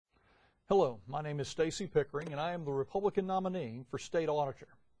Hello, my name is Stacey Pickering, and I am the Republican nominee for State Auditor.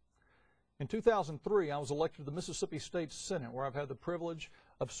 In 2003, I was elected to the Mississippi State Senate, where I've had the privilege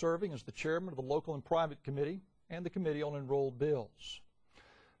of serving as the chairman of the Local and Private Committee and the Committee on Enrolled Bills.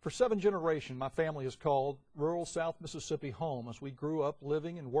 For 7 generations, my family has called rural South Mississippi home as we grew up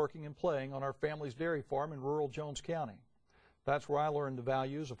living and working and playing on our family's dairy farm in rural Jones County. That's where I learned the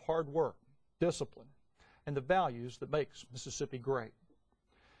values of hard work, discipline, and the values that makes Mississippi great.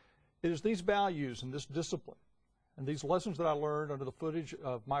 It is these values and this discipline and these lessons that I learned under the footage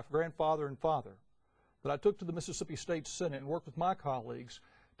of my grandfather and father that I took to the Mississippi State Senate and worked with my colleagues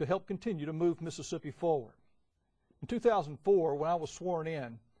to help continue to move Mississippi forward. In 2004, when I was sworn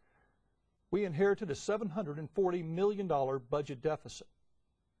in, we inherited a $740 million budget deficit.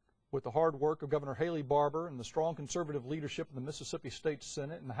 With the hard work of Governor Haley Barbour and the strong conservative leadership of the Mississippi State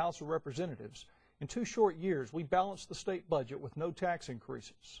Senate and the House of Representatives, in 2 short years, we balanced the state budget with no tax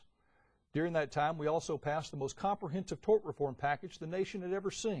increases. During that time, we also passed the most comprehensive tort reform package the nation had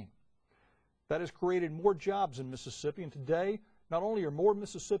ever seen. That has created more jobs in Mississippi, and today, not only are more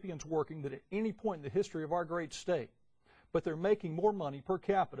Mississippians working than at any point in the history of our great state, but they're making more money per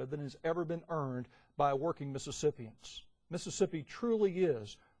capita than has ever been earned by working Mississippians. Mississippi truly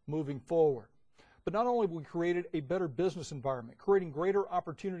is moving forward. But not only have we created a better business environment, creating greater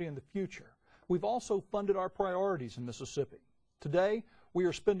opportunity in the future, we've also funded our priorities in Mississippi. Today, we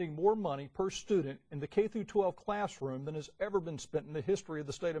are spending more money per student in the K-12 classroom than has ever been spent in the history of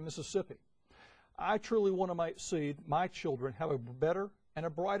the state of Mississippi. I truly want to see my children have a better and a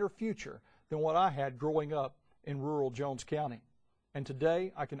brighter future than what I had growing up in rural Jones County. And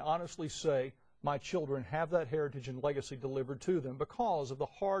today, I can honestly say my children have that heritage and legacy delivered to them because of the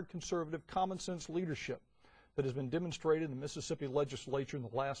hard, conservative, common sense leadership that has been demonstrated in the Mississippi legislature in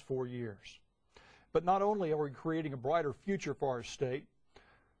the last 4 years. But not only are we creating a brighter future for our state,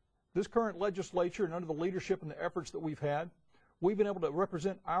 this current legislature and under the leadership and the efforts that we've had, we've been able to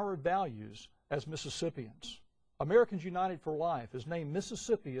represent our values as Mississippians. Americans United for Life has named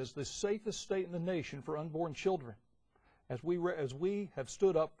Mississippi as the safest state in the nation for unborn children, as we have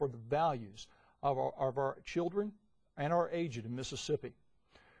stood up for the values of our children and our aged in Mississippi.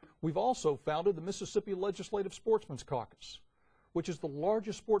 We've also founded the Mississippi Legislative Sportsmen's Caucus, which is the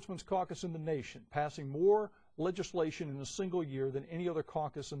largest sportsmen's caucus in the nation, passing more legislation in a single year than any other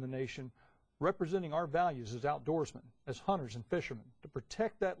caucus in the nation, representing our values as outdoorsmen, as hunters and fishermen, to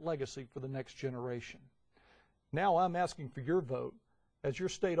protect that legacy for the next generation. Now I'm asking for your vote as your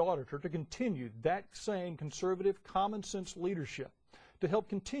state auditor to continue that same conservative, common sense leadership to help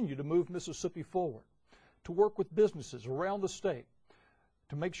continue to move Mississippi forward, to work with businesses around the state,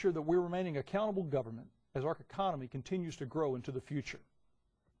 to make sure that we're remaining accountable government as our economy continues to grow into the future.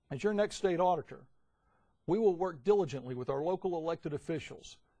 As your next state auditor, we will work diligently with our local elected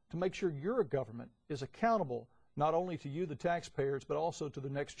officials to make sure your government is accountable not only to you, the taxpayers, but also to the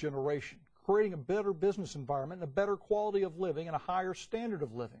next generation, creating a better business environment and a better quality of living and a higher standard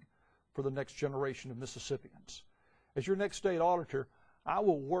of living for the next generation of Mississippians. As your next state auditor, I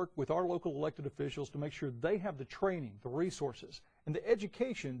will work with our local elected officials to make sure they have the training, the resources, and the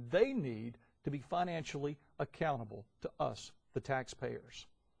education they need to be financially accountable to us, the taxpayers.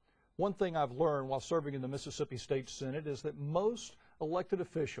 One thing I've learned while serving in the Mississippi State Senate is that most elected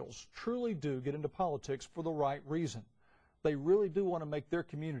officials truly do get into politics for the right reason. They really do want to make their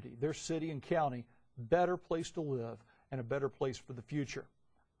community, their city and county, a better place to live and a better place for the future.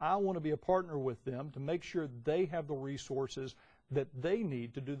 I want to be a partner with them to make sure they have the resources that they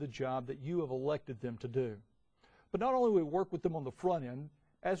need to do the job that you have elected them to do. But not only will we work with them on the front end,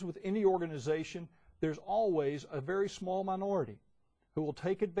 as with any organization, there's always a very small minority who will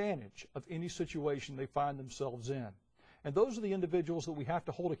take advantage of any situation they find themselves in. And those are the individuals that we have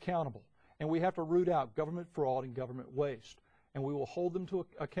to hold accountable, and we have to root out government fraud and government waste. And we will hold them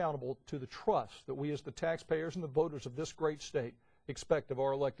accountable to the trust that we as the taxpayers and the voters of this great state expect of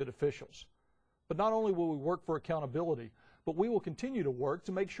our elected officials. But not only will we work for accountability, but we will continue to work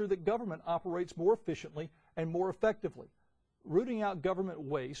to make sure that government operates more efficiently and more effectively, rooting out government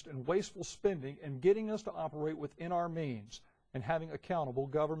waste and wasteful spending and getting us to operate within our means and having accountable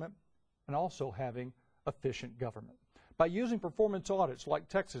government and also having efficient government. By using performance audits like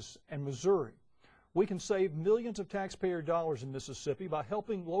Texas and Missouri, we can save millions of taxpayer dollars in Mississippi by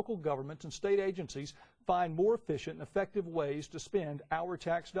helping local governments and state agencies find more efficient and effective ways to spend our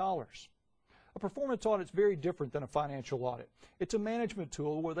tax dollars. A performance audit is very different than a financial audit. It's a management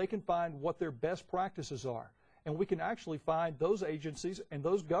tool where they can find what their best practices are, and we can actually find those agencies and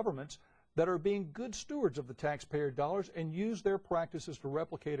those governments that are being good stewards of the taxpayer dollars and use their practices to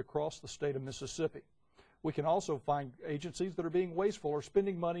replicate across the state of Mississippi. We can also find agencies that are being wasteful or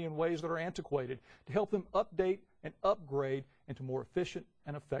spending money in ways that are antiquated to help them update and upgrade into more efficient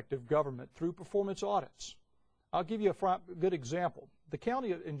and effective government through performance audits. I'll give you a good example. The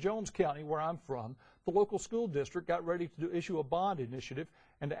county in Jones County, where I'm from, the local school district got ready to issue a bond initiative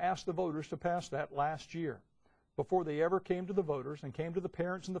and to ask the voters to pass that last year. Before they ever came to the voters and came to the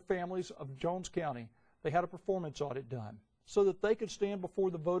parents and the families of Jones County, they had a performance audit done so that they could stand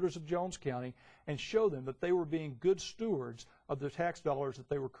before the voters of Jones County and show them that they were being good stewards of the tax dollars that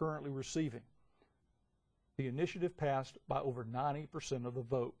they were currently receiving. The initiative passed by over 90% of the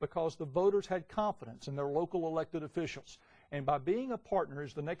vote because the voters had confidence in their local elected officials. And by being a partner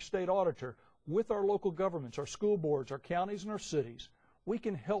as the next state auditor with our local governments, our school boards, our counties, and our cities, we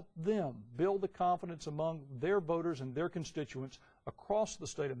can help them build the confidence among their voters and their constituents across the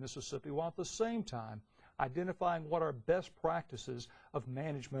state of Mississippi, while at the same time identifying what our best practices of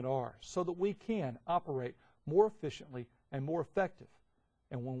management are so that we can operate more efficiently and more effective.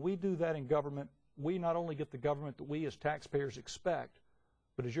 And when we do that in government, we not only get the government that we as taxpayers expect,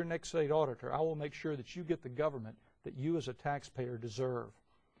 but as your next state auditor, I will make sure that you get the government that you as a taxpayer deserve.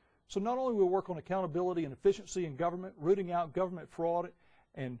 So not only will we work on accountability and efficiency in government, rooting out government fraud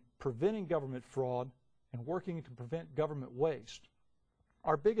and preventing government fraud and working to prevent government waste,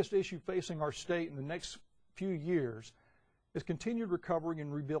 our biggest issue facing our state in the next few years is continued recovery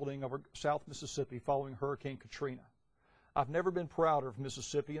and rebuilding of South Mississippi following Hurricane Katrina. I've never been prouder of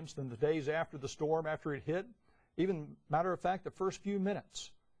Mississippians than the days after the storm, after it hit. Even, matter of fact, the first few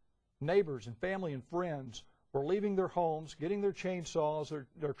minutes. Neighbors and family and friends were leaving their homes, getting their chainsaws,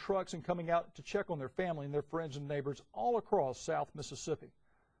 their trucks, and coming out to check on their family and their friends and neighbors all across South Mississippi.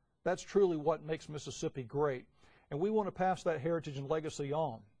 That's truly what makes Mississippi great, and we want to pass that heritage and legacy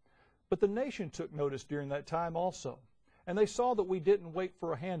on. But the nation took notice during that time also, and they saw that we didn't wait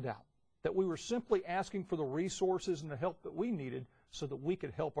for a handout, that we were simply asking for the resources and the help that we needed so that we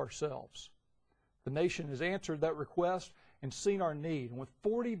could help ourselves. The nation has answered that request and seen our need. And with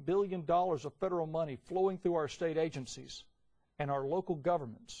 $40 billion of federal money flowing through our state agencies and our local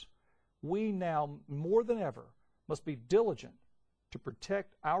governments, we now, more than ever, must be diligent to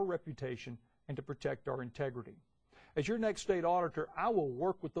protect our reputation and to protect our integrity. As your next state auditor, I will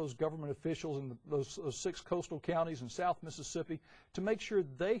work with those government officials in those 6 coastal counties in South Mississippi to make sure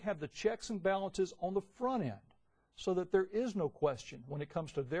they have the checks and balances on the front end so that there is no question when it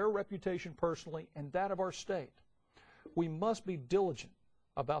comes to their reputation personally and that of our state. We must be diligent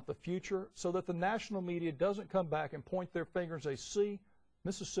about the future so that the national media doesn't come back and point their fingers and say, see,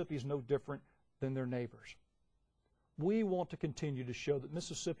 Mississippi is no different than their neighbors. We want to continue to show that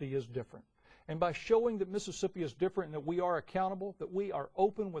Mississippi is different. And by showing that Mississippi is different and that we are accountable, that we are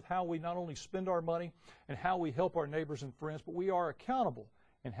open with how we not only spend our money and how we help our neighbors and friends, but we are accountable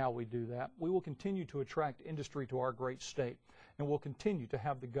in how we do that, we will continue to attract industry to our great state. And we'll continue to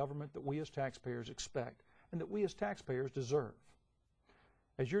have the government that we as taxpayers expect and that we as taxpayers deserve.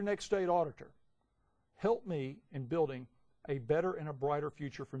 As your next state auditor, help me in building a better and a brighter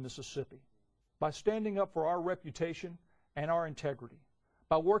future for Mississippi by standing up for our reputation and our integrity,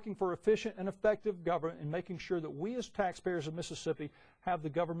 by working for efficient and effective government and making sure that we as taxpayers of Mississippi have the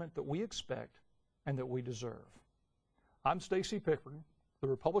government that we expect and that we deserve. I'm Stacey Pickering, the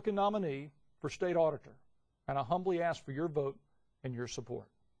Republican nominee for state auditor, and I humbly ask for your vote and your support.